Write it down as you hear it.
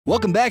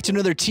Welcome back to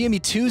another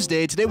TME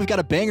Tuesday. Today we've got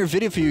a banger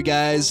video for you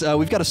guys.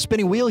 We've got a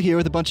spinning wheel here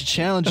with a bunch of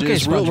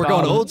challenges. Okay, we're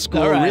going old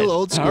school, real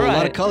old school. A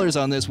lot of colors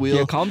on this wheel.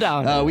 Yeah, calm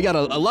down. We got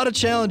a lot of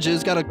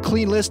challenges. Got a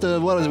clean list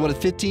of what is it,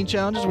 15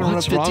 challenges? We're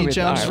going to run up 15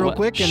 challenges real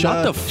quick.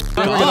 Shut the fuck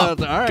up.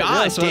 All right,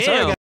 God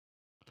damn.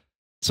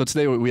 So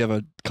today we have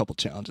a couple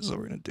challenges that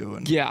we're going to do.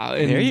 And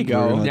there you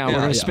go. Now we're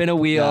going to spin a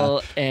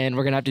wheel, and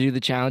we're going to have to do the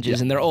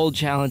challenges. And they're old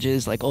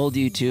challenges, like old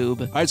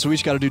YouTube. All right, so we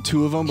each got to do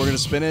 2 of them. We're going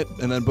to spin it,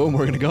 and then boom,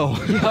 we're going to go.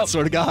 Yep.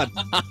 Swear to God.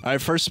 All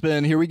right, first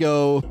spin. Here we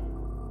go.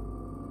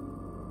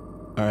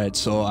 All right,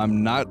 so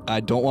I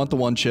don't want the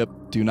 1 chip.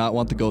 Do not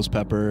want the ghost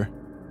pepper.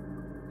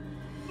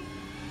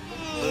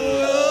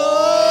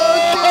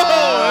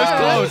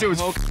 It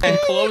was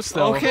close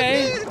though.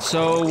 Okay,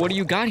 so what do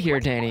you got here,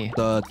 Danny?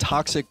 The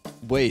toxic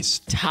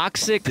waste.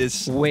 Toxic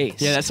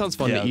waste. Yeah, that sounds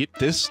fun to eat.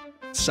 This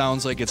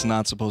sounds like it's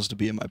not supposed to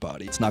be in my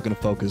body. It's not going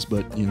to focus,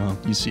 but you know,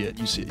 you see it.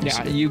 You see it.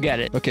 Yeah, you get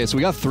it. Okay, so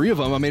we got 3 of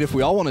them. I mean, if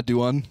we all want to do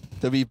one,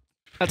 that'd be...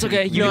 That's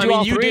okay. You can do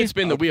all 3. You did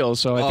spin the wheel,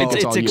 so I think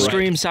it's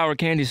extreme sour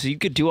candy, so you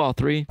could do all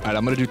 3. All right,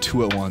 I'm going to do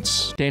 2 at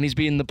once. Danny's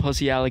beating the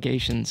pussy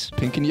allegations.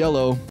 Pink and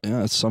yellow.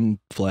 Yeah, it's some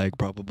flag,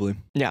 probably.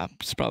 Yeah,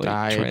 it's probably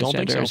I don't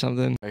think transgender so. or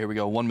something. All right, here we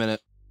go. 1 minute.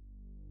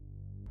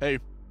 Hey.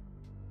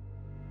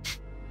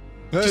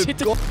 Just hit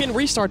the fucking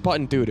restart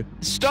button, dude.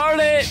 Start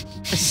it!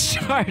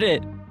 Start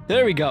it!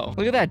 There we go.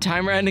 Look at that.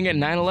 Timer ending at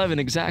 9:11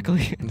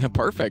 exactly.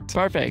 Perfect.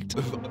 Perfect.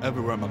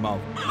 Everywhere in my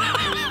mouth.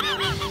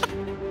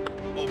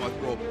 Oh, my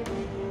throat.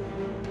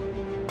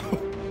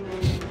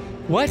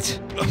 What?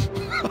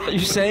 Are you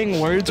saying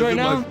words right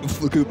now?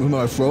 Look at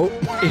my throat.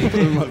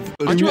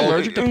 Aren't you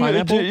allergic to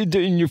pineapple?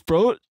 In your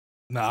throat?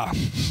 Nah.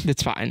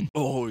 It's fine.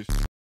 Holy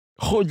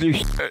Holy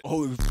shit.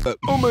 Holy shit.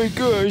 Oh my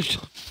gosh.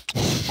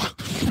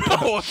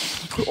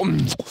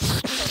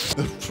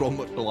 So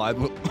much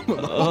saliva.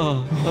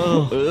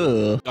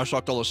 Oh. I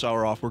sucked all the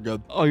sour off. We're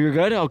good. Oh, you're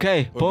good?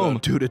 Okay. Boom.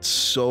 Good. Dude, it's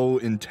so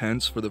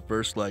intense for the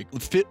first, like,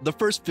 the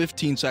first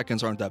 15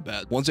 seconds aren't that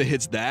bad. Once it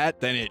hits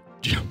that, then it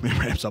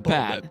ramps up a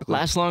little Bad. bit.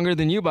 Lasts longer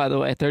than you, by the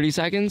way. 30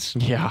 seconds?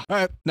 Yeah. All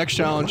right, next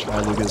challenge. All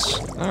right, Lucas.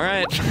 All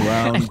right.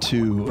 Round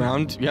 2.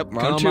 Round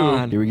Come 2.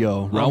 on. Here we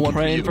go. Round I'm 1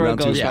 praying for a round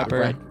 2. ghost Yeah, pepper.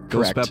 right.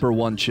 Ghost Correct. pepper,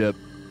 1 chip.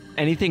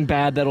 Anything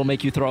bad that'll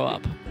make you throw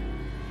up.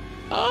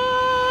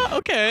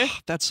 Okay.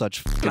 That's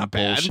such fucking Not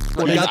bad. bullshit.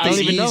 What We is- got I don't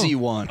the even know. easy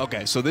one.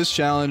 Okay, so this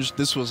challenge,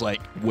 this was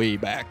like way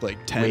back, like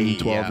 10, Way,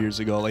 12 yeah. years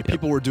ago. Like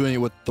people were doing it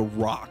with The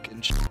Rock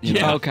and shit. You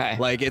know? Okay.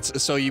 Like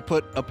it's, so you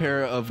put a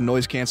pair of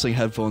noise canceling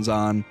headphones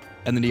on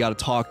and then you got to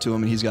talk to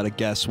him and he's got to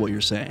guess what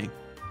you're saying.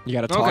 You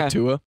gotta talk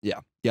to her. Yeah.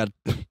 Yeah.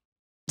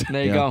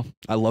 There you Yeah. go.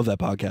 I love that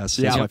podcast.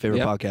 Yeah. It's my favorite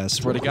Yep. podcast.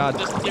 Swear to God.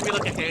 Just give me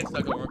like a hand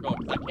snuggle. We're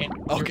going. I can't.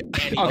 Okay.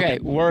 Okay,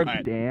 we're...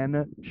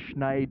 Dan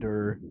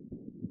Schneider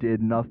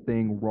did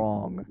nothing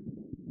wrong.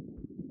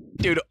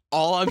 Dude,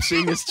 all I'm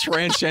seeing is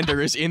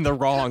transgender is in the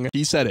wrong.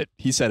 He said it.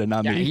 He said it,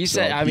 not Yeah, me. he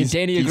said... So I mean, he's-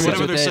 Danny he agrees said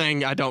Whatever with they're it.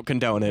 saying, I don't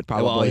condone it,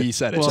 probably. Well, he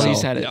said it. Well, so, he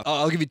said it. yeah.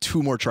 I'll give you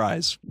 2 more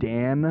tries.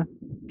 Dan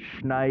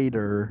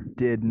Schneider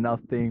did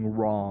nothing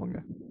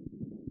wrong.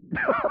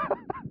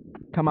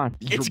 Come on.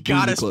 It's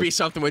gotta be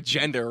something with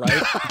gender,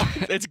 right?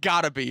 It's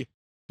gotta be.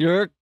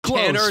 You're close.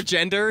 Tanner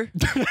gender?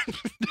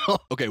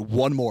 Okay,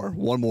 one more.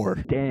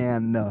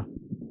 Dan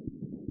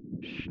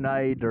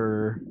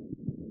Schneider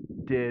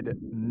did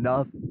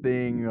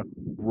nothing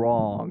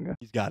wrong.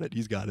 He's got it.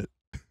 He's got it.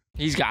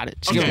 Just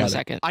Okay. give him a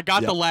second. I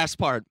got Yeah. the last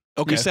part.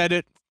 Okay. You said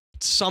it.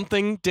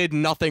 Something did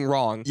nothing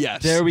wrong.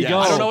 Yes. There we yes, go.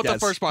 I don't know what yes. the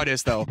first part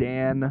is, though.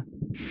 Dan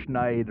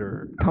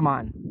Schneider. Come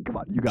on. Come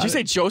on, you got Did you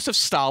it. say Joseph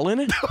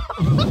Stalin?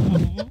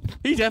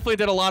 He definitely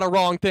did a lot of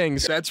wrong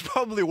things. That's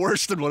probably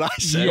worse than what I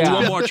said. Yeah.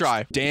 One more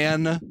try.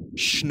 Dan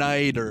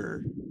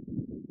Schneider.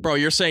 Bro,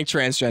 you're saying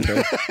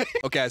transgender.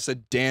 Okay, I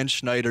said Dan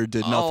Schneider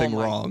did nothing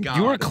my wrong. God.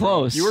 You were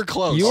close. You were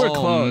close. You were Oh,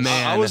 close.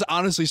 man. I was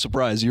honestly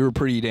surprised. You were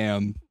pretty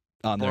damn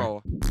on there.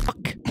 Bro.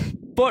 Fuck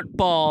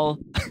football.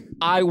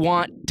 I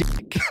want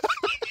dick.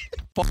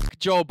 Fuck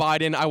Joe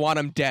Biden. I want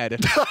him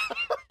dead.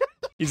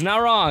 He's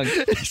not wrong.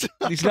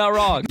 He's not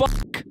wrong.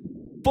 Fuck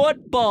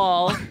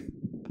football.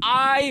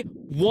 I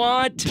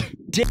want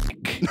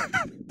dick.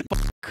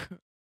 Fuck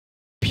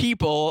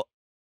people.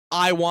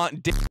 I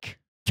want dick.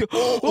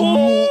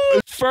 Ooh,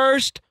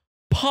 first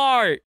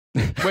part.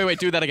 Wait,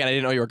 do that again. I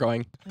didn't know you were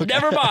going.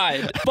 Never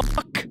mind.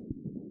 Fuck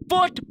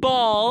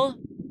football.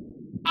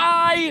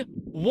 I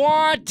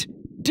want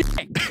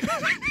dick.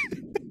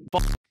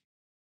 Fuck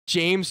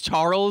James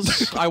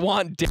Charles. I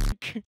want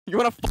dick. You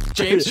want to fuck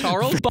James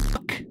Charles?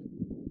 Fuck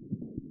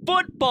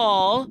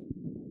football.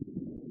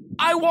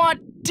 I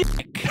want dick.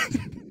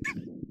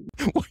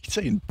 Why are you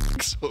saying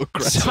so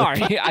aggressive?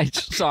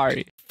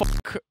 Sorry.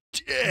 Fuck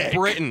Dick.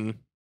 Britain.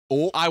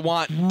 Oh, I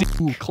want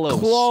dick. ooh, close.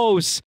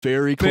 Close.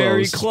 Very close.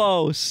 Very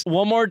close.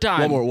 One more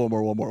time. One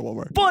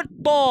more.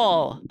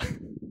 Football.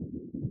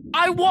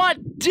 I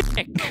want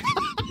dick.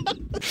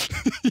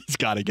 He's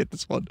got to get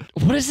this one.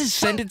 What does this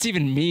sentence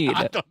even mean?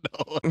 I don't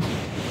know.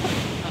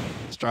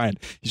 He's trying.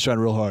 He's trying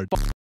real hard.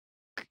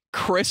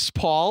 Chris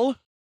Paul.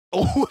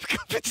 Oh,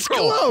 it's Bro,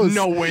 close.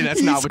 no way. That's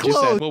He's not what you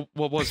close. said.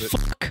 What was it?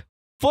 Fuck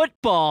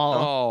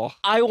football. Oh.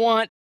 I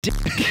want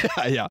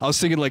Yeah, I was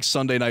thinking like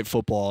Sunday Night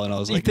Football, and I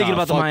was You like, thinking nah,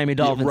 about the fuck- Miami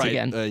Dolphins right,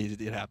 again.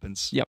 It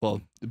happens. Yep.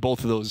 Well,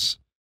 both of those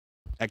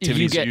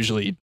activities get-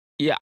 usually.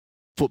 yeah.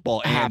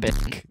 Football and Habit.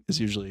 dick is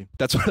usually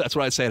that's what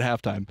I say at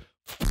halftime.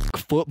 Fuck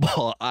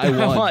football. I I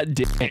want. want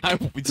dick. I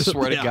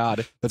swear to Yeah.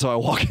 God. That's how I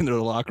walk into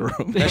the locker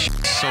room. That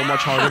shit's so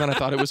much harder than I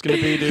thought it was going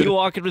to be, dude. You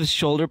walk in with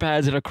shoulder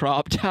pads and a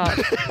crop top.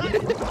 All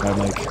right,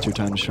 Mike, it's your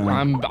time to shine.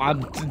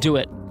 I'm do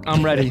it.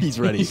 I'm ready. He's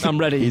ready. I'm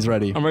ready. He's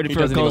ready. I'm ready He for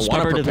a doesn't even ghost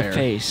wanna pepper to the prepare.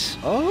 face.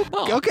 Oh,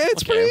 Oh, okay.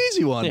 It's a okay. pretty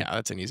easy one. Yeah,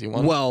 that's an easy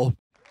one. Well,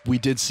 we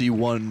did see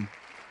one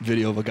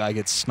video of a guy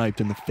get sniped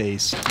in the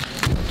face.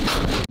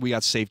 We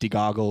got safety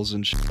goggles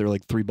and shit. They're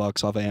like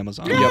 $3 off of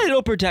Amazon. Yeah,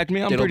 it'll protect me.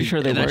 I'm It'll pretty be-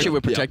 sure they that work. shit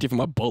would protect you from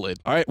a bullet.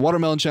 All right,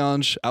 watermelon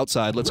challenge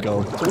outside. Let's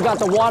go. So we got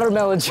the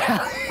watermelon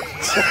challenge.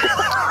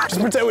 Just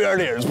pretend we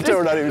aren't here. Just pretend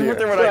we're not even here.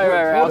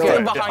 Right.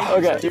 Okay.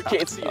 Behind Okay. you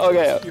can't see it.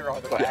 Okay. You're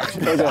all the way.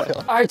 Okay.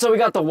 All right, so we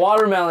got the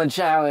watermelon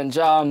challenge.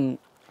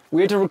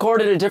 We had to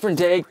record it a different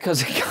day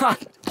because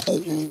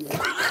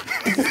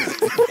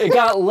it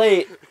got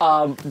late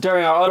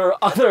during our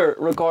other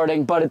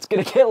recording, but it's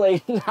gonna get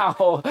late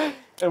now,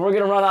 and we're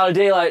gonna run out of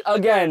daylight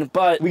again.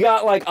 But we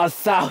got like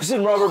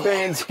 1,000 rubber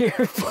bands here,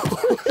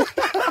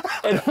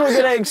 and we're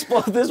gonna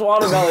explode this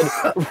watermelon.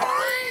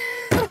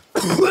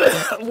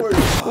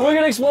 We're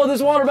gonna explode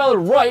this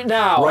watermelon right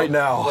now. Right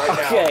now.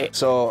 Okay.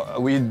 So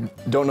we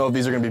don't know if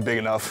these are gonna be big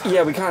enough.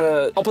 Yeah, we kind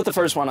of. I'll put the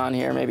first one on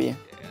here, maybe.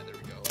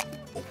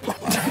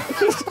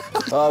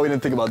 Oh, we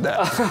didn't think about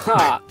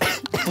that.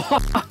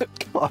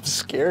 I'm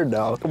scared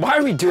now. Why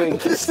are we doing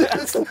this?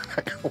 That's not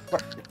gonna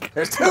work.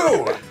 There's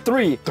two.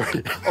 Three.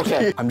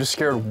 Okay. I'm just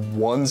scared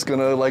one's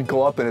gonna like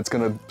go up and it's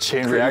gonna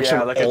change reaction.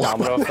 Yeah, like a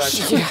domino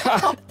effect.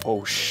 Yeah.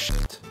 Oh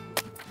shit.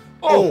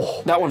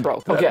 Oh, that one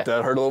broke. Okay.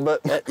 That hurt a little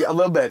bit. Yeah, a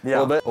little bit. Yeah.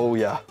 A little bit. Oh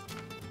yeah.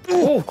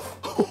 Oh.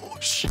 Oh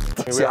shit.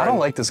 See, I don't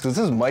like this because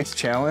this is Mike's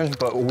challenge,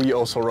 but we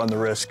also run the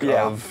risk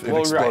Yeah. of it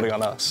Well, exploding right.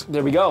 on us.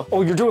 There we go.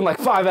 Oh, you're doing like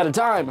 5 at a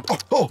time.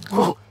 Oh,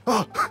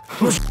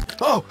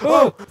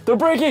 Oh, they're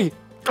breaking.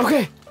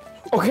 Okay.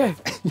 Okay.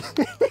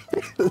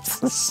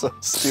 this is so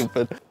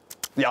stupid.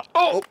 Yeah.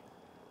 Oh.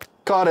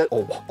 Caught it.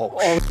 Oh Oh,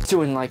 shit. it's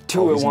doing like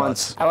 2 Oh, at he's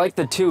once. nuts. I like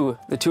the two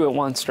at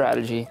once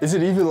strategy. Is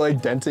it even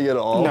like denting at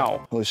all?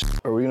 No. Holy shit.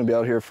 Are we gonna be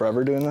out here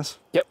forever doing this?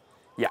 Yep.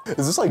 Yeah.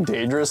 Is this like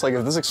dangerous? Like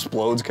if this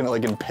explodes, can it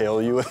like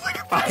impale you with like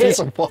a piece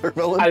of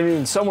watermelon? I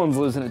mean, someone's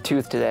losing a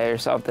tooth today or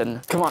something.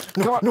 Come on.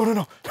 Come on.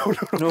 No.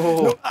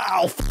 No.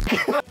 Ow.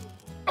 Fuck.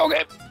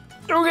 Okay.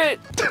 Okay.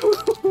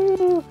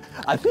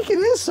 I think it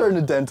is starting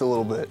to dent a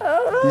little bit.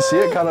 You see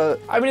it kind of.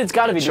 I mean, it's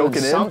got to be doing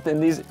Choking in? something.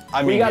 These.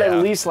 I we mean, got yeah.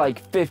 at least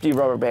like 50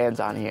 rubber bands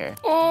on here.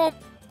 Oh,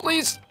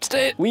 please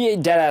stay. We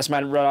deadass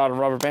might run out of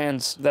rubber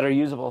bands that are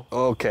usable.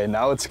 Okay,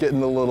 now it's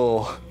getting a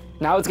little.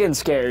 Now it's getting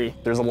scary.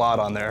 There's a lot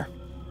on there.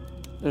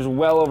 There's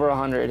well over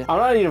 100. I'm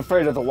not even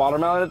afraid of the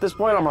watermelon at this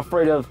point. I'm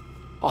afraid of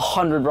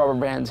 100 rubber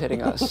bands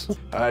hitting us.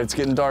 All right, it's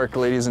getting dark,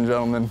 ladies and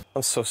gentlemen.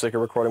 I'm so sick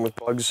of recording with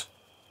bugs.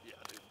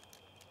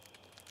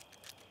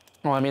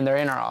 Well, I mean, they're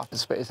in our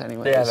office space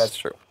anyways. Yeah, that's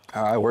true.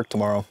 I work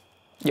tomorrow.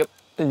 Yep.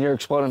 And you're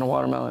exploding a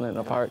watermelon in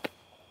a park.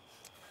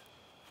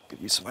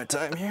 Good use of my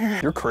time here.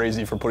 You're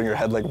crazy for putting your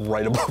head like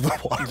right above the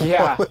water.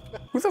 Yeah.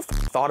 Who the f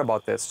thought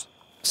about this?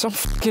 Some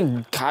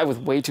fucking guy with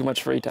way too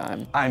much free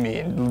time. I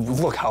mean,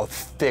 look how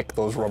thick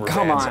those rubber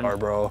Come bands on. are,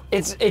 bro.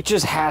 It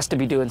just has to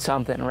be doing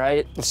something,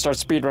 right? Let's start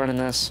speedrunning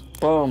this.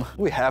 Boom.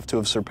 We have to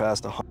have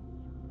surpassed 100.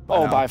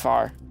 Oh, now. by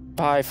far.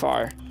 By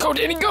far. Go,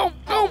 Danny, go!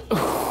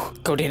 Go!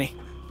 Go, Danny.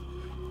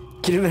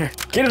 Get in there.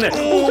 Get in there.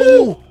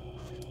 Oh!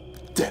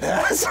 Dead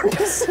ass. Are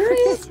you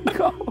serious?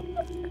 Go.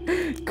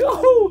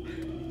 Go.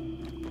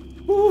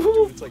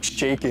 Woo-hoo. It's like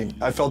shaking.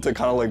 I felt it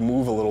kind of like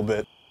move a little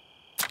bit.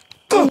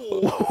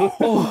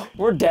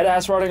 We're dead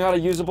ass running out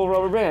of usable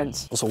rubber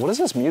bands. So what is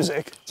this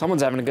music?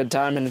 Someone's having a good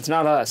time and it's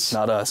not us.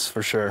 Not us,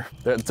 for sure.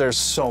 There's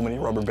so many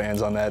rubber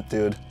bands on that,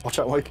 dude. Watch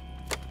out, Mike.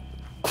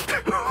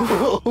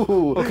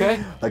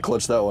 Okay. I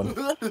clutched that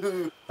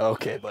one.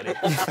 Okay, buddy.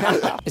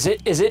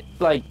 Is it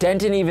like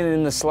denting even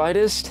in the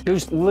slightest?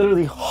 There's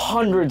literally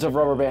hundreds of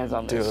rubber bands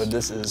on this. Dude,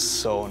 this is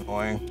so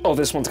annoying. Oh,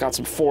 this one's got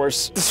some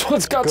force. This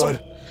one's got Good. some.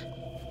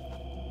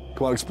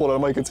 Come on, explode on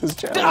Mike. It's his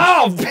challenge.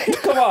 Oh,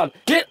 come on.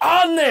 Get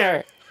on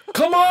there.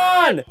 Come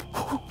on. Okay.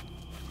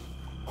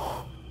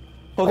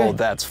 Oh,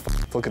 that's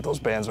look at those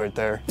bands right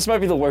there. This might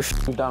be the worst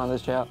shit we've done on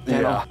this channel.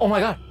 Yeah. Oh my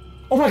god.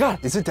 Oh my god.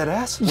 Is it dead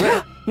ass?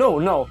 Yeah. No.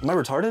 Am I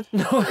retarded?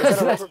 No.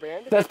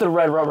 That's the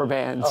red rubber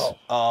bands.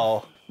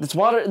 Oh.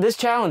 This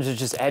challenge is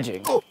just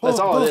edging. That's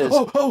all it is.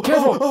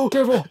 Careful.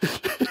 Careful.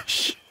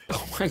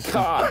 Oh my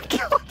god.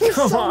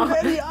 Come on.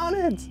 Many on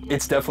it.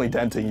 It's definitely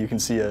denting. You can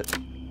see it.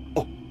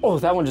 Oh,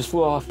 that one just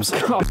flew off.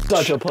 I'm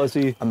such a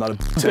pussy. I'm not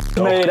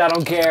a Mate, I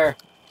don't care.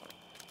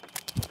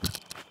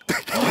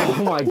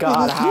 Oh my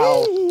god,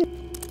 how?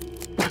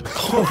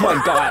 Oh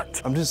my god.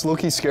 I'm just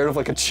low-key scared of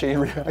like a chain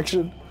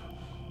reaction.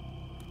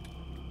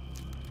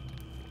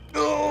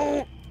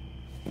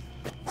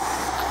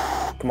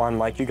 Come on,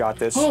 Mike, you got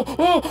this. You're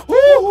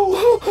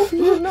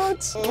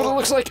nuts. What it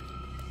looks like.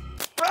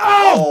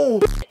 Oh!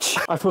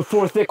 I put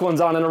 4 thick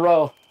ones on in a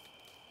row.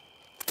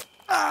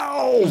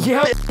 Ow!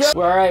 Yep.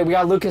 Well, all right, we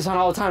got Lucas on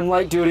all-time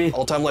light duty.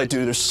 All-time light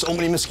duty. There's so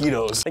many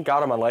mosquitoes. Thank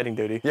God I'm on lighting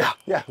duty. Yeah.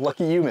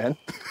 Lucky you, man.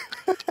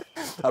 I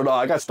don't know.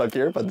 I got stuck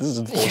here, but this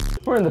is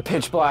bullshit. We're in the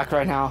pitch black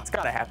right now. It's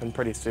gotta happen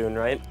pretty soon,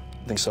 right?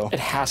 I think so. It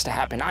has to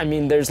happen. I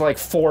mean, there's like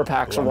 4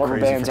 packs of I'm rubber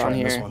crazy bands for on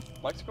trying this here. one.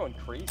 Mike's going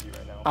crazy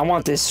right now. I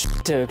want this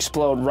to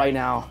explode right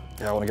now.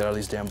 Yeah, I want to get out of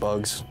these damn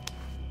bugs.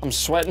 I'm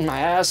sweating my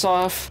ass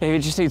off. Maybe it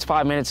just needs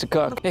 5 minutes to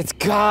cook. It's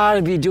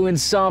gotta be doing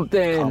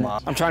something. Come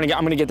on. I'm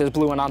gonna get this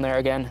blue one on there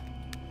again.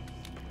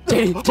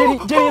 Diddy, it's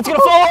gonna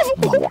fall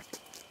off!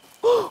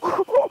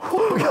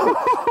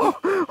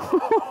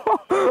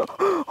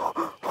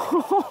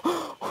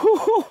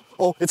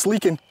 Oh, it's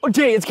leaking. Oh,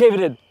 Diddy, it's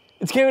caving in.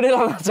 It's caving in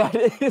on that side.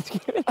 It's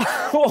caving in.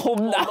 Oh,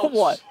 now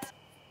what?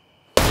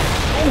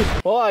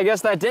 Well, I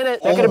guess that did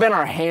it. That could have been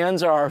our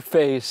hands or our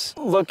face.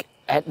 Look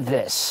at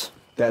this.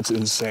 That's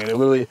insane. It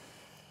literally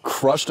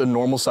crushed a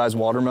normal-sized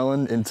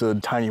watermelon into a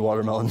tiny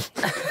watermelon.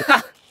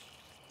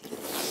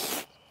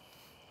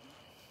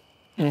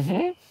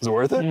 Is it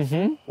worth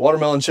it?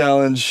 Watermelon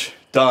challenge,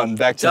 done.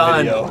 Back to the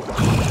video.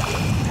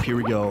 Here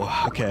we go.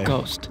 Okay.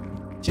 Ghost.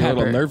 You're a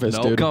little nervous,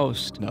 Nope. dude.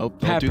 Ghost. Nope,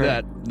 don't do Pepper.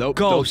 that. Nope,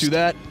 Ghost. don't do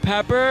that.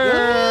 Pepper.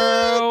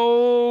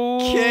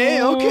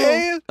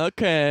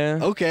 Okay.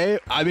 Okay.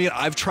 I mean,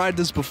 I've tried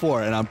this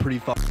before, and I'm pretty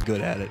fucking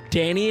good at it.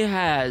 Danny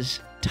has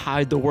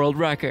tied the world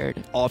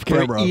record Off for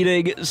camera.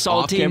 eating Off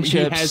saltine camera,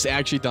 chips. He has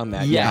actually done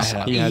that. Yes,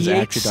 Yeah, he has ate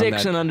actually done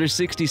 6 that. in under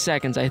 60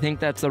 seconds. I think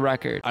that's the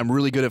record. I'm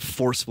really good at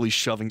forcefully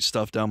shoving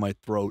stuff down my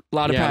throat. A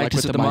lot of Yeah, like practice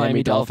with with the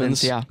Miami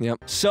Dolphins. Yeah. Yep.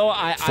 So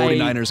I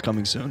 49ers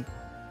coming soon.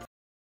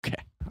 Okay.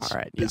 All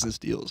right. Business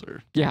deals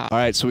are. Yeah. All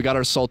right, so we got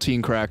our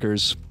saltine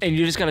crackers. And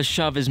you just gotta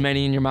shove as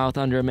many in your mouth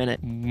under a minute.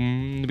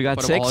 We got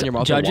Put 'em all 6 in your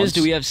mouth at judges. once.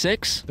 Do we have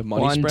 6? The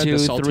money 1, spread, the 2,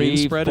 saltine 3,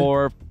 spread?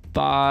 4,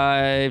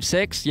 5,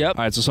 6. Yep.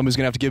 All right, so somebody's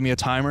gonna have to give me a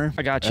timer.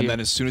 I got you. And then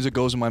as soon as it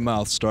goes in my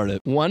mouth, start it.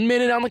 1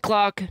 minute on the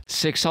clock.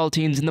 6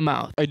 saltines in the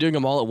mouth. Are you doing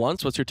them all at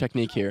once? What's your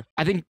technique here?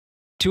 I think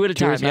 2 at a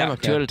 2 at a time. Yeah, time?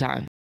 Okay. 2 at a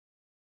time.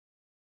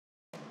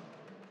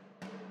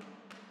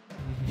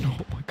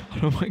 Oh my god!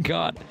 Oh my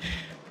god!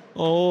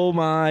 Oh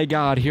my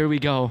god! Here we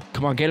go.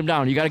 Come on, get him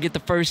down. You gotta get the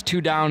first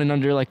 2 down in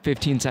under like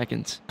 15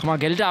 seconds. Come on,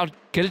 get it down.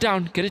 Get it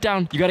down. Get it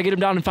down. You gotta get him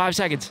down in 5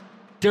 seconds.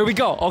 There we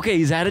go. Okay,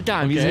 he's ahead of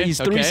time. Okay, He's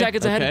 3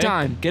 seconds ahead of okay.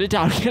 time. Get it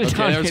down. Get it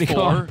down. there's Get it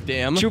 4. going.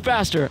 Damn. Shoot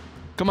faster.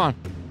 Come on.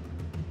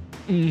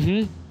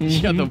 Yeah,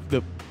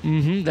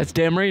 That's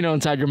Dan Marino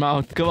inside your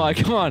mouth. Come on.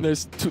 Come on.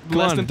 there's Come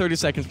less on. than 30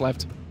 seconds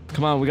left.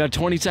 Come on, we got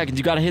 20 seconds.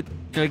 You gotta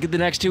get the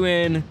next 2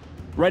 in.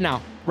 Right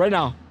now. Right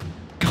now.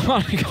 Come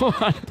on, come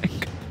on.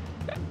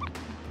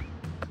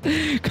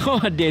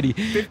 Come on, Danny.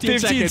 15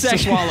 seconds to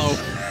swallow.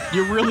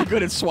 You're really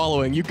good at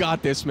swallowing. You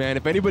got this, man.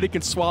 If anybody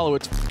can swallow,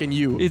 it's fucking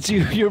you. It's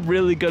you. You're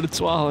really good at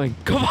swallowing.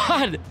 Come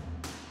on.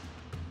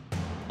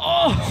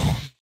 Oh.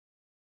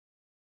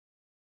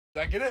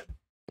 Did I get it?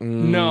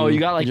 No, you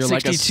got like You're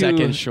 62. like a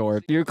second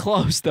short. You're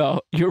close,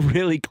 though. You're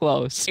really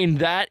close. And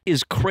that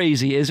is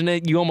crazy, isn't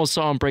it? You almost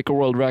saw him break a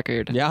world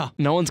record. Yeah.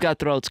 No one's got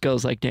throat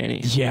skills like Danny.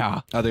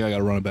 Yeah. I think I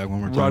gotta run it back one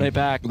more time. Run it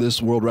back.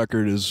 This world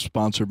record is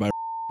sponsored by.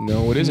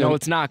 No, it isn't. No,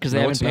 it's not, because they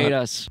No, haven't it's paid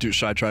not. us. Dude,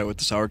 should I try it with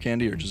the sour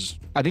candy or just?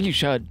 I think you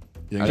should.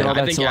 Yeah, Get all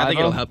that I think saliva?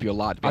 it'll help you a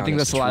lot. to be I think the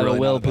honest. saliva really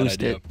will not a bad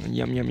boost it.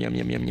 Yum, yum, yum,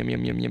 yum, yum, yum,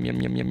 yum, yum, yum,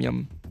 yum, yum,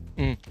 yum,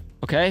 yum.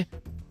 Okay.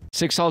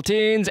 6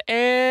 saltines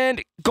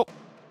and go.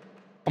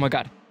 Oh my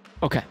god.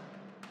 Okay.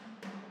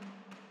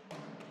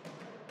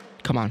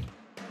 Come on.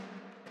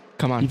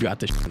 Come on. You've got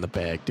this shit in the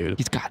bag, dude.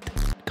 He's got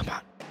this. Come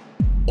on.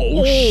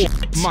 Oh, shit.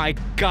 My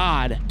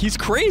god. He's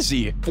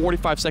crazy.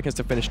 45 seconds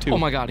to finish, too. Oh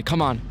my god.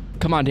 Come on.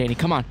 Come on, Danny.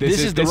 Come on. This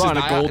is the run.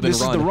 the golden this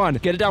is the run. run.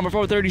 Get it down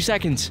before 30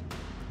 seconds.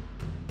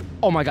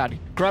 Oh my god.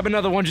 Grab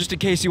another one just in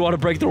case you want to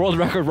break the world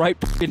record right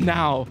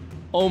now.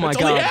 Oh my That's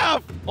god. only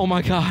half. Oh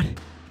my god.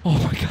 Oh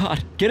my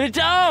god. Get it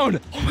down.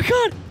 Oh my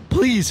god.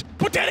 Please.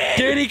 Put that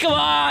in. Danny, come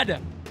on.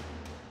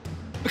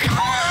 Come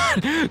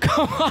on.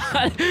 Come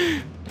on.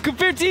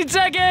 15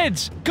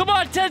 seconds. Come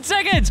on, 10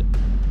 seconds.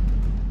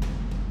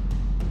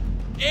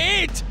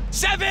 8,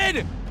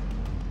 7.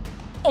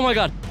 Oh my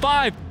god.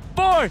 5,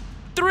 4,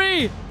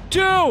 3,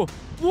 2,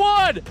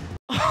 1.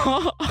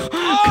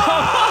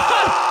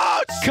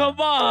 Come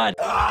on.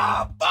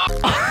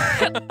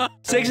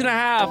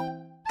 6.5.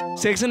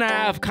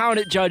 6.5. Count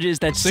it, judges.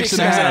 That's 6.5.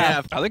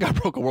 I think I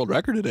broke a world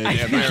record today. I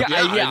Damn near. think-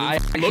 I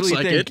looks actually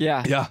like think, it.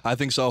 yeah. Yeah, I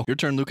think so. Your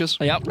turn, Lucas.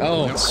 Yep.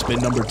 Oh. Spin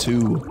number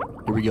 2.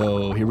 Here we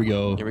go. Here we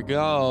go. Here we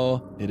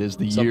go. It is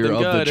the Something year of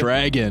the good.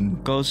 dragon.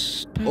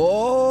 Ghost.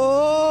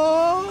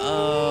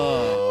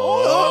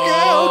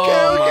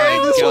 Okay.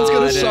 This one's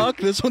gonna God. suck.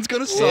 This one's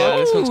gonna suck. Yeah,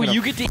 this one's gonna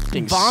You get to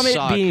fucking vomit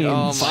suck. beans.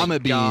 Oh my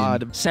Vomit bean.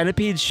 god.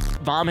 Centipedes,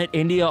 vomit,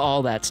 India,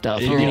 all that stuff.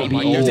 You're You're gonna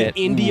gonna be be There's eating an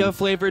India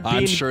flavored bean.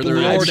 I'm sure there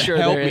Lord is. I'm sure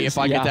help there me is, if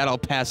I yeah. get that, I'll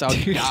pass out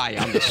and die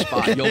on the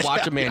spot. You'll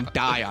watch a man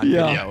die on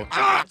Yeah. video.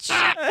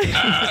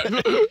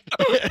 Exactly.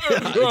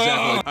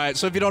 All right,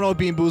 so if you don't know what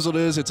Bean Boozled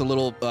is, it's a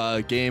little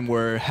game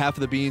where half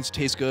of the beans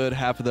taste good,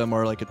 half of them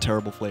are like a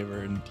terrible flavor,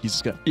 and he's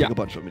just gonna pick a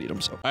bunch of them and eat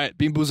them. So, all right,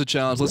 Bean Boozled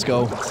challenge. Let's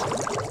go.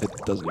 It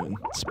doesn't even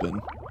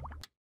spin.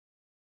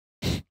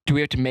 Do we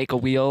have to make a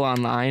wheel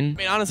online? I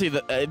mean, honestly,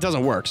 it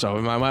doesn't work, so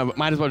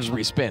might as well just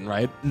respin,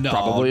 right? No,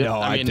 Probably.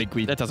 no. I mean, think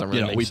we that doesn't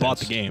really make we sense. bought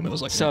the game. It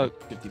was like So-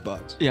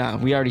 $50. Yeah,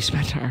 we already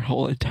spent our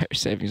whole entire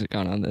savings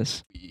account on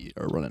this. We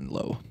are running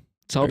low.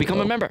 So become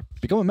a member.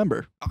 Become a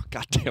member. Oh,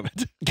 god damn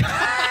it.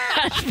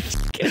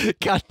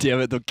 God damn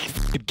it. The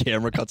fucking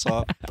camera cuts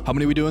off. How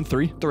many are we doing?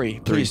 Three?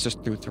 Three. Please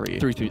just do three.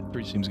 Three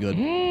seems good.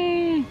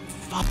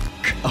 Fuck.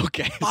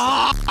 Okay.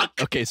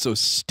 Okay, so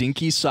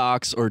stinky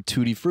socks or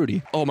tutti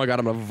frutti. Oh my god,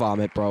 I'm gonna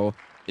vomit, bro.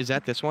 Is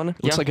that this one?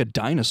 Looks like a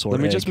dinosaur. Let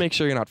me egg. just make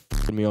sure you're not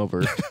f***ing me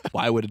over.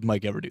 Why would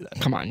Mike ever do that?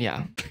 Come on,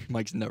 yeah.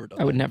 Mike's never done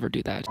I would never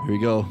do that. that. Here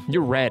we go.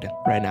 You're red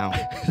right now.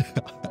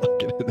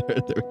 Get in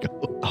there. There we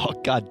go. Oh,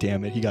 god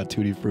damn it. He got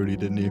tutti frutti,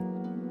 didn't he?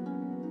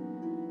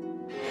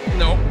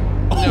 No.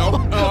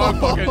 No. Oh, I'm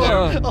fucking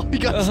there. Oh, he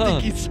got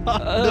stinky socks.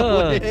 No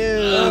way.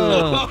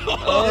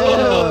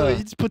 Ew.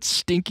 You just put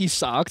stinky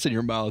socks in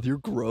your mouth. You're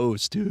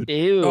gross, dude.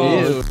 Ew.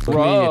 Oh,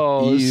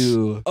 Gross.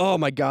 Ew. Oh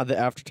my god, the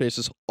aftertaste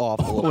is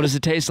awful. What does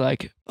it taste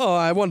like? Oh,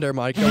 I wonder,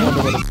 Mike. I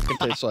wonder what it f***ing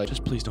tastes like.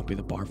 Just please don't be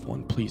the barf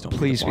one. Please don't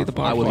Please be the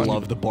barf I would one.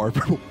 love the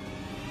barber.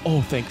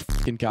 Oh, thank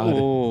fucking god.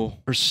 Oh.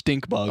 Or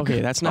stink bug.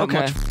 Okay, that's not Okay.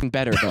 much f***ing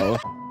better, though.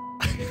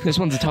 This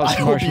one's a I toast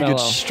hope you marshmallow. get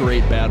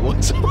straight bad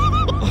ones.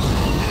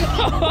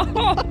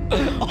 What?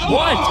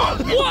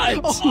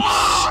 What?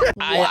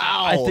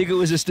 Wow. I think it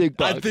was a stink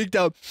bug. I think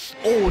that.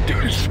 Oh,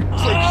 dude. It's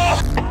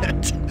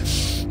like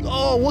shit.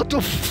 Oh, what the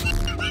f.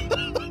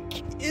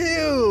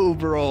 Ew,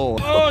 bro.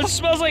 Oh, it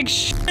smells like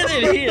shit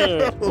in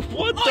here.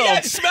 What the? Oh, yeah,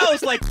 it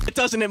smells like it,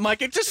 doesn't it,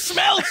 Mike? It just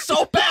smells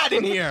so bad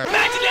in here.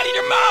 Imagine that in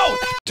your mouth.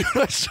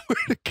 Dude, I swear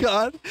to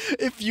God,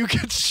 if you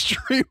get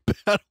straight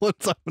bad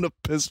ones, I'm gonna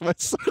piss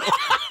myself.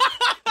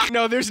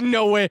 No, there's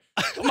no way.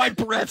 My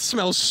breath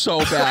smells so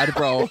bad,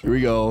 bro. Here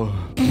we go.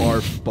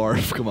 Barf,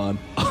 barf. Come on.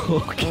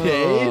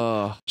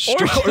 Okay.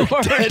 Straight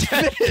or dead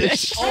dead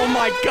fish. Oh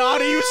my god,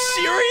 are you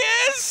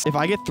serious? If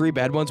I get 3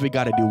 bad ones, we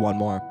gotta do one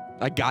more.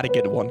 I gotta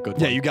get one good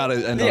one. Yeah, you gotta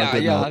end on a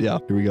good note. Yeah.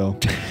 Here we go.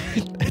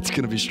 It's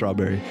gonna be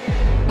strawberry.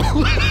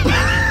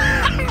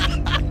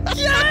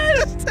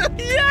 Yes!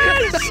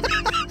 Yes!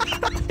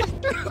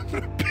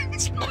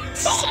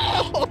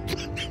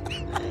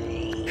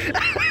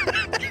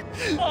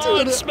 Oh,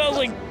 it smells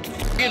like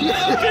fucking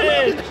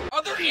fish.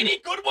 Are there any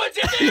good ones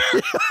in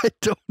there? I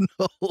don't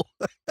know.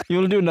 You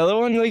want to do another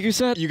one, like you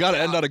said? You gotta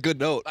end on a good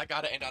note. I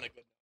gotta end on a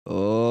good.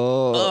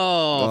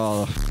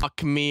 Oh.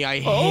 Fuck me. I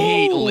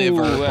hate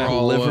liver,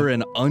 bro. Liver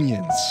and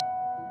onions.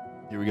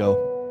 Here we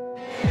go.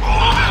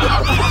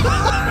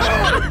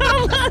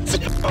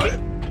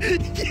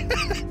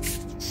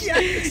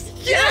 Yes!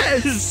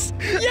 Yes!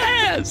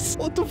 Yes!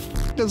 What the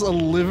f does a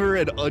liver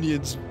and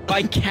onions?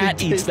 My cat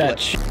taste eats that like?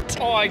 shit.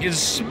 Oh, I can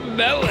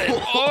smell it.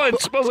 Oh, it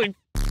smells like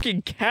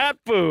fucking cat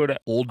food.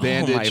 Old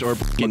bandage oh my or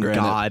fucking pomegranate?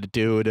 god,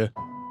 dude.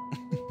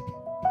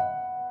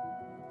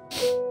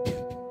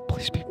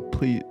 Please be,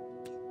 please.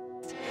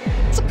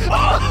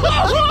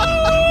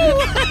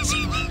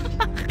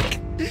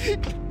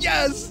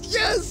 Yes,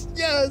 yes,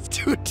 yes,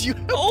 dude. Do you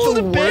have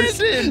the worst?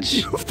 bandage. Do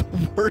you have the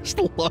worst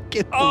luck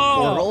in the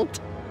Oh. world?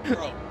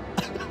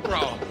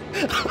 Bro.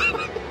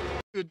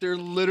 Dude, they're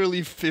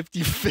literally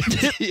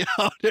 50-50.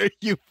 How dare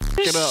you fuck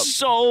it up?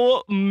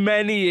 So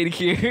many in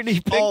here. And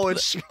he picked Oh, it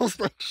smells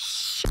like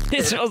shit.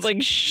 it smells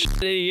like shit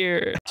in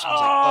here.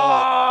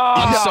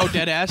 I'm so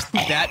dead ass.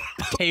 That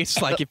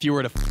tastes like if you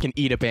were to fucking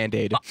eat a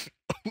Band-Aid.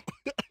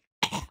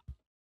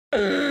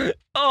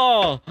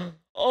 Oh,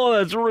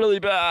 that's really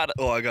bad.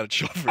 Oh, I gotta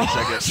chill for a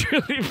second. It's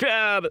really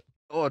bad.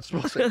 Oh, it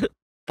smells like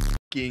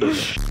fucking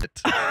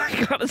shit.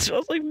 God, it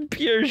smells like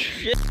pure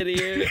shit in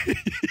here.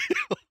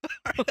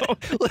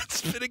 Let's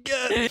spin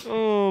again.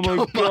 Oh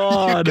my Come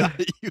on,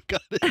 god. you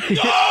got it.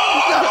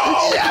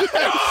 Yes!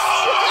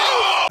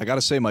 I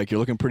gotta say, Mike, you're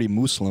looking pretty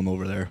Muslim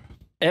over there.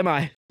 Am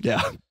I?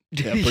 Yeah.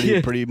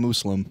 Yeah, pretty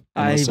Muslim.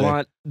 I must say.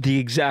 want the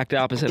exact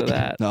opposite of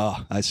that.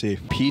 Oh, I see.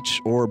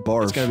 Peach or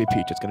barf? It's gonna be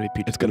peach. It's gonna be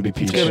peach. It's gonna be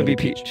peach. It's gonna be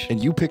peach.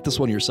 And you picked this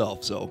one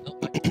yourself, so.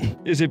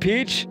 Is it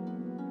peach?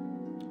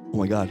 Oh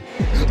my god.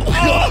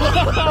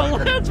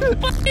 Oh, let's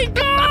fucking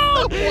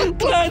go!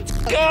 Let's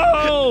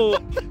go!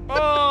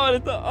 Oh,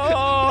 it's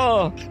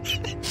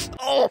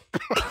oh!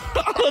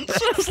 It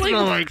smells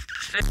like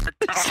shit.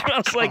 It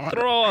smells like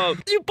throw up.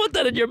 You put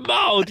that in your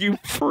mouth, you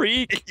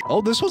freak.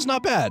 Oh, this one's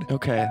not bad.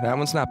 Okay, that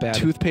one's not bad.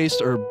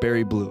 Toothpaste or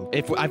berry blue?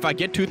 If I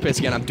get toothpaste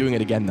again, I'm doing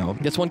it again though.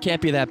 This one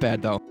can't be that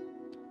bad though.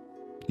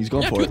 He's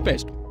going Yeah, for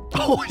toothpaste. it.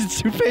 Oh, it's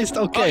toothpaste?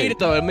 I'll Okay. eat it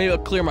though. Maybe it'll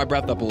clear my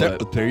breath up a little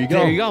bit. There you go.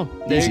 There you go.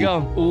 There Easy. you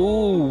go.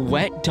 Ooh,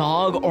 wet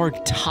dog or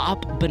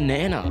top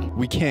banana.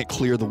 We can't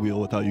clear the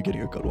wheel without you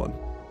getting a good one.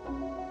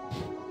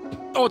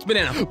 Oh, it's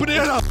banana.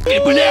 Banana!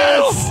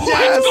 Bananas!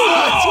 Yes!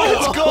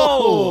 Let's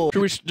go!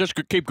 Should we just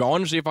keep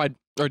going? See if I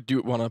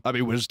do want to. I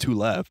mean, there's 2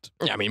 left.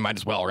 Yeah, I mean, might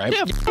as well, right?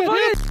 Yeah,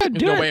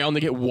 There's no way I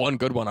only get one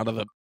good one out of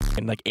the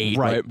like 8.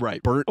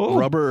 Right. Burnt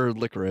rubber or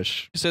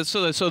licorice.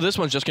 So this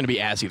one's just gonna be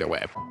ass either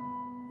way.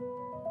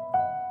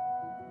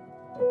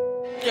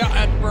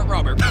 Yeah, burnt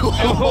rubber.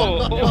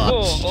 Oh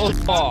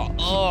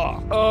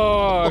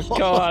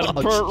God,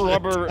 burnt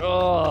rubber.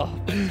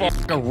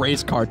 Fuck a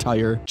race car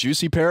tire.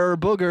 Juicy pear or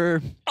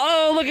booger?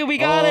 Oh, look at we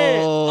got it.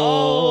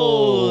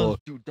 Oh,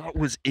 Dude, that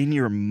was in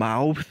your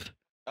mouth?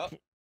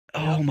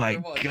 Oh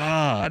my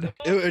God.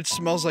 It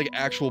smells like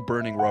actual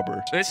burning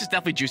rubber. This is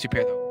definitely juicy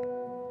pear though.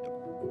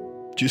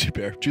 Juicy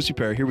pear. Juicy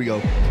pear. Here we go.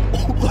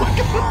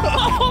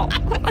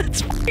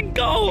 let's fucking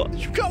go.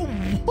 You got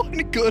one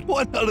good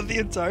one out of the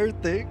entire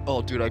thing?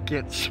 Oh, dude, I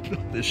can't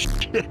smell this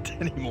shit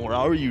anymore.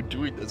 How are you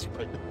doing this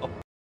right now?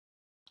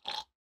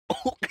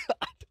 Oh,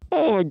 God.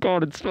 Oh my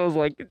God, it smells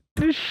like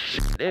this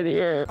shit in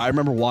here. I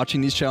remember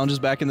watching these challenges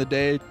back in the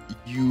day.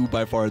 You,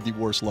 by far, the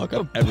worst luck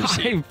I've ever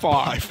seen.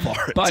 By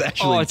far. But, it's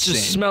actually it insane.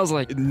 just smells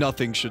like...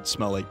 Nothing should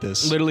smell like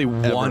this. Literally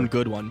ever. one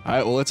good one. All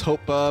right, well, let's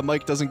hope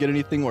Mike doesn't get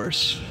anything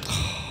worse.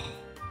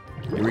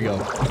 Here we go.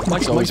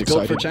 Mike's always Mike's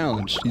built excited. for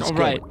challenge. He's All good.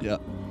 right. Yeah.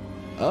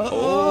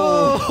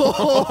 Oh!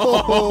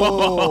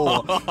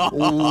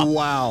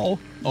 Wow.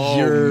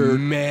 Oh,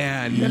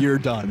 man. You're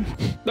done.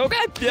 Okay,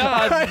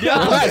 yeah, Alright,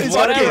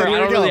 whatever. here we I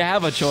don't go. really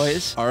have a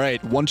choice. All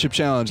right, one chip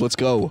challenge. Let's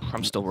go.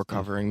 I'm still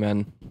recovering,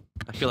 man.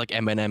 I feel like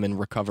Eminem in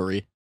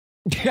recovery.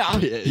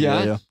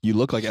 Yeah. You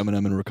look like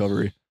Eminem in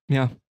recovery.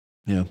 Yeah.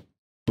 Yeah.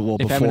 But well,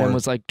 If before. Eminem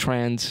was like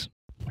trans.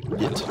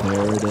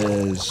 There it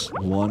is.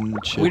 One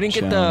chip We didn't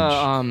get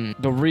challenge.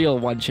 the real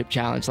one chip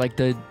challenge, like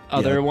the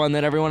other one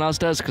that everyone else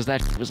does, because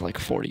that was like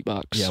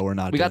 $40. Yeah, we're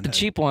not. We got the doing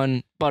cheap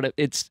one, but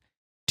it's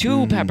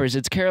two peppers.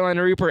 It's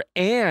Carolina Reaper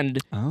and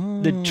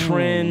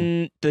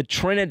the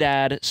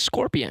Trinidad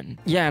Scorpion.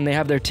 Yeah, and they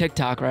have their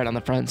TikTok right on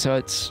the front, so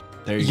it's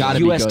There you Gotta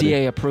go. be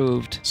USDA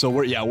approved. So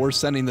we're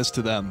sending this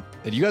to them,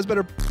 and you guys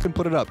better fucking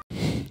put it up.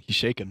 He's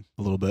shaking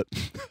a little bit.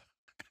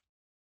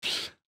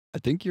 I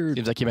think you're.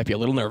 Seems like he might be a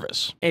little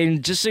nervous.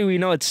 And just so we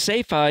know it's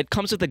safe, it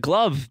comes with a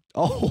glove.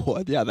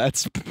 Oh yeah,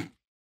 that's.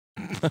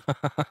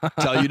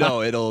 That's how you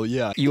know it'll.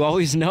 Yeah. You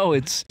always know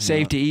it's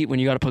safe to eat when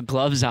you got to put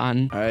gloves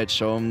on. All right,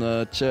 show him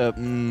the chip.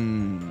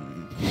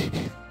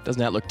 Doesn't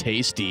that look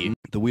tasty?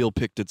 The wheel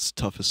picked its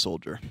toughest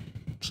soldier,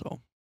 so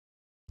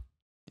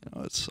you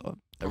know it's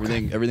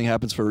everything. Everything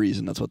happens for a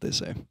reason. That's what they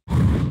say.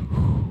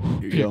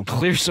 Here you go.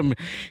 Clear some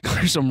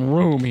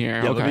room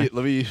here. Yeah, okay.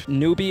 let me.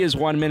 Newbie is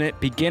 1 minute,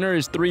 beginner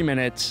is 3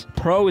 minutes,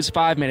 pro is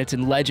 5 minutes,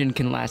 and legend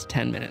can last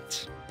 10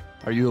 minutes.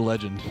 Are you a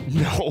legend?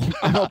 No,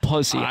 I'm a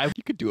pussy.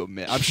 You could do a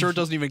minute. I'm sure it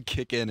doesn't even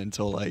kick in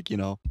until like you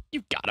know.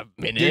 You got a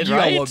minute, You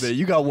right? got 1 minute.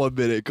 You got 1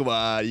 minute. Come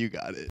on, you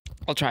got it.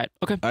 I'll try it.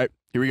 Okay. All right,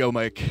 here we go,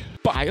 Mike.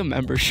 Buy a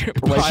membership.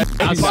 Buy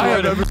a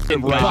membership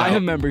right Buy now. a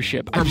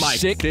membership. For I'm Mike.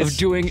 sick of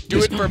doing Do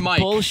this it for Mike.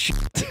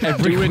 bullshit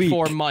every Do it week.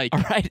 for Mike.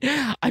 All right?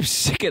 I'm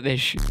sick of this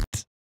shit.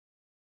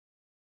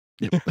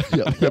 Yep.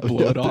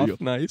 Blow it there off. you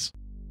go. Nice.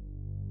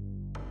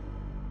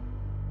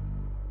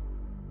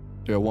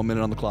 You got 1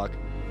 minute on the clock.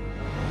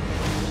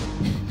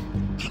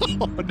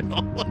 Oh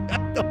no!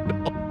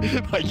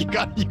 Mike, you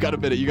got a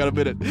minute. You got a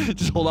minute.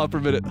 Just hold on for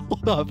a minute.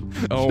 Hold on.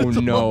 Oh,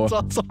 no.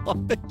 Hold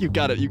on. You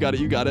got it. You got it.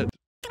 You got it.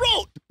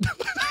 Throat.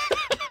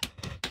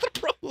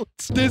 Throat.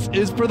 This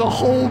is for the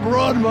home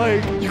run,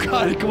 Mike. You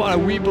got it. Come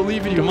on. We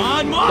believe in you. Come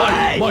on,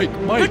 Mike.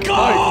 Mike. The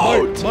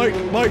goat.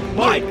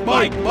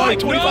 Mike. 25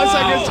 no.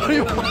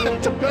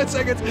 seconds. 25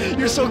 seconds.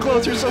 You're so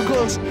close. You're so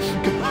close.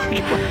 Come on.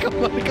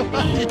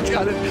 You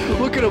got it.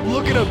 Look at him.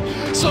 Look at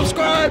him.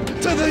 Subscribe to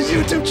the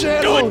YouTube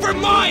channel. Do it for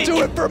Mike.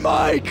 Do it for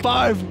Mike.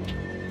 5,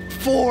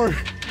 4,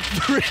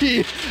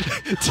 3,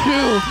 2,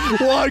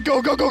 1.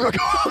 Go.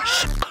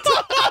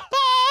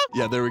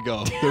 Yeah, there we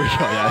go. There we go.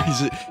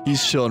 Yeah,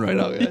 he's chilling right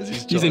now, guys. He's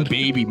He's chilling. in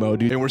baby mode,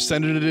 dude. And we're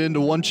sending it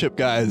into one chip,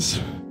 guys.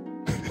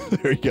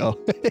 There you go.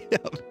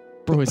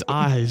 Bro, his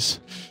eyes.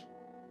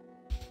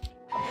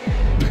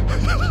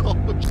 Oh,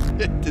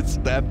 shit. It's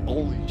that.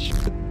 Holy shit.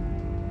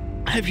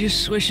 If you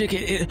swish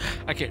it,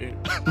 I can't.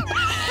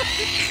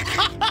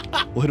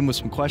 We'll hit him with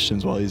some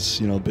questions while he's,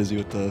 busy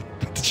with the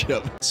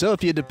chip. So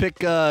if you had to pick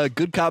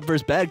good cop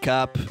versus bad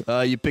cop,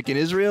 you picking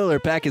Israel or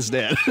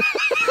Pakistan?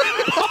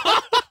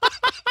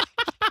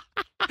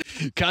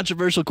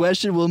 Controversial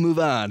question, we'll move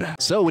on.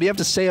 So what do you have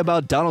to say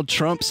about Donald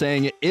Trump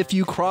saying, if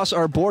you cross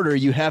our border,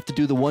 you have to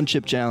do the one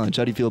chip challenge?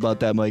 How do you feel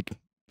about that, Mike?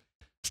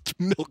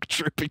 Milk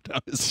dripping down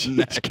his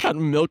neck. He's got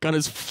milk on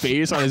his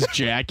face, on his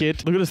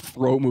jacket. Look at his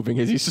throat moving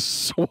as he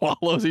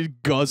swallows. He's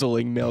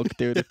guzzling milk,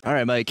 dude. All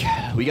right, Mike,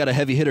 we got a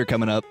heavy hitter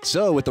coming up.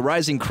 So with the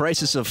rising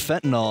crisis of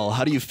fentanyl,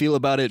 how do you feel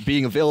about it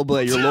being available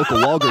at your local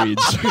Walgreens?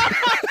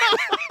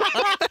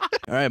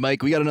 All right,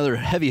 Mike, we got another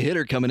heavy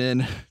hitter coming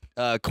in.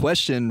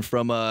 Question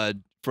from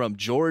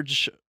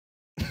George.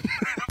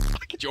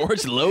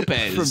 George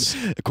Lopez.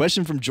 A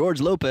question from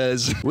George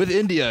Lopez. With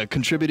India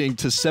contributing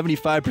to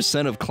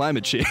 75% of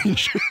climate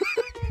change,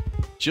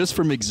 just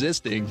from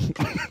existing.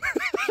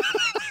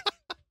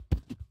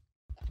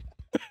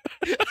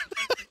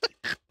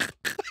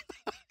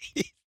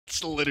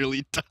 It's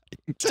literally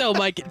dying. So,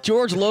 Mike,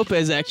 George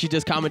Lopez actually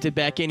just commented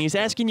back in. He's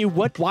asking you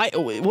what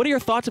are your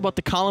thoughts about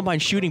the Columbine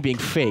shooting being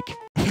fake?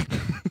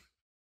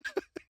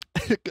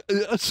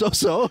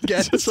 So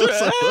again.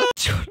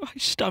 Dude, my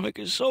stomach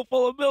is so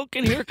full of milk,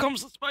 and here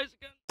comes the spice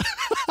again.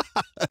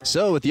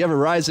 So with the ever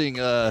rising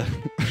Dude.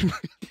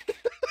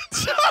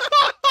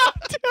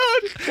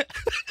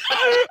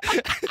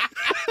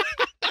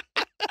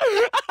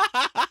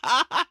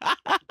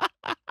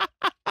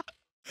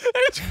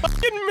 There's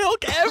fucking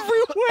milk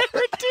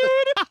everywhere,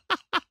 dude.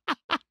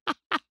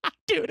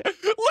 Dude,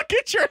 look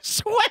at your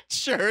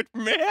sweatshirt,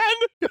 man.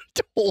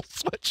 The whole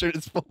sweatshirt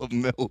is full of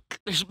milk.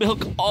 There's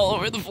milk all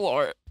over the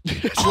floor.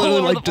 It's All literally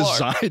over like the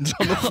floor. designs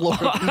on the floor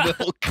of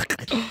milk.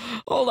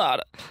 Hold on,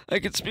 I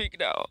can speak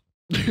now.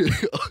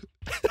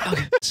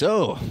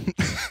 So,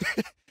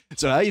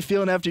 so how you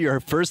feeling after your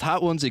first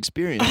Hot Ones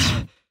experience?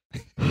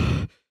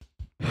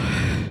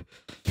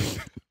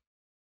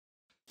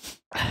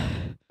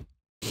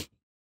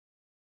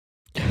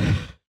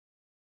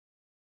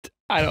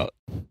 I don't.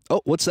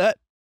 Oh, what's that?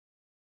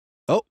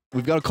 Oh,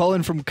 we've got a call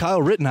in from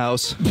Kyle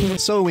Rittenhouse.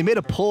 So we made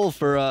a poll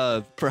for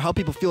how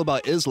people feel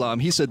about Islam.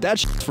 He said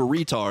that's for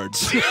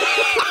retards.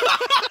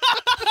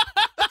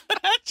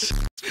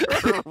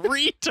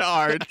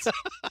 Retards.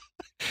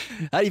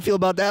 How do you feel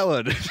about that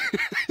one?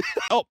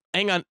 Oh,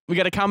 hang on. We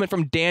got a comment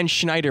from Dan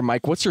Schneider.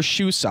 Mike, what's your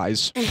shoe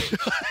size?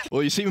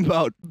 Well, you seem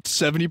about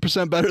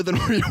 70% better than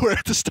where you were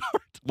at the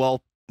start.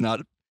 Well,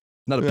 not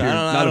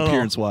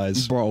appearance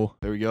wise, bro.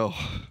 There we go.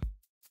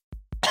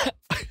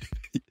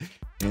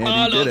 And Oh, he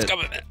no, did it's it.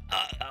 coming.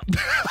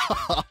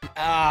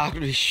 I'm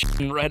gonna be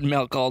shitting red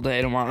milk all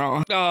day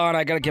tomorrow. Oh, and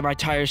I gotta get my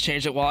tires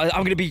changed at Walmart.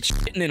 I'm gonna be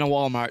shitting in a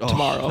Walmart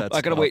tomorrow. that's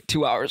I gotta tough. wait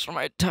 2 hours for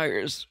my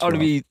tires. I'm gonna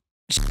be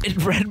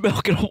shitting red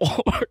milk in a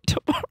Walmart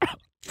tomorrow.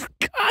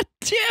 God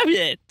damn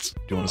it!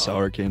 Do you want a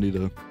sour candy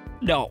to?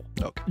 No.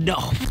 Okay. No.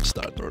 Just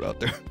thought I'd throw it out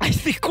there. I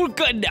think we're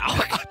good now.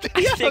 I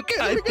think.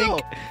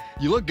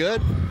 You look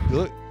good. You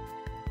look.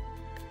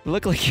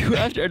 Look like you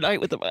after a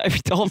night with the Miami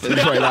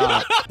Dolphins right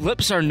now.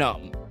 Lips are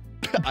numb.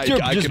 I They're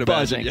can just imagine,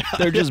 buzzing. yeah.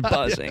 They're just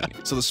buzzing.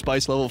 So the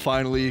spice level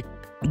finally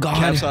Gone.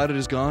 capsided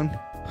is gone.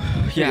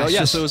 Yeah, Oh, it's yeah.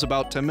 just So it was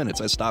about 10 minutes.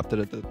 I stopped it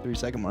at the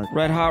 3-second mark.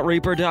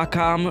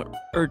 redhotreaper.com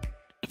or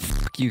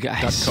fuck you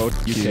guys. .co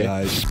UK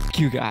guys. Fuck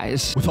you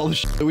guys. With all the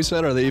shit that we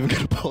said, are they even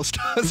gonna post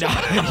us? No. All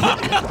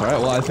right.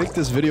 Well, I think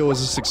this video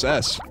was a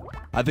success.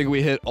 I think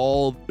we hit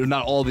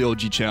not all the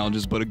OG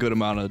challenges, but a good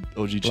amount of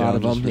OG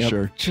challenges them, for yep.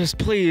 sure. Just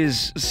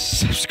please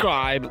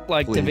subscribe,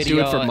 like the Please. video.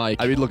 Do it for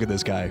Mike. I mean, look at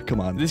this guy. Come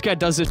on. This guy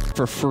does it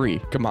for free.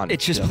 Come on.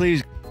 It's just Yeah.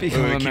 please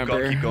become a Keep member.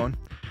 going. Keep going.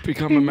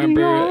 Become a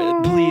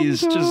member. Please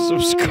just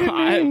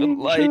subscribe and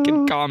like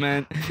and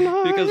comment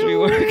because we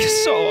work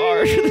so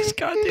hard for this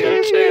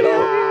goddamn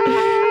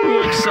channel. We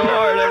work so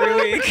hard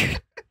every week.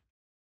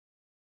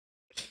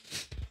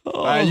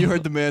 All right, you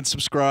heard the man.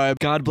 Subscribe.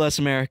 God bless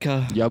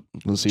America. Yep.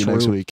 We'll see you next True. week.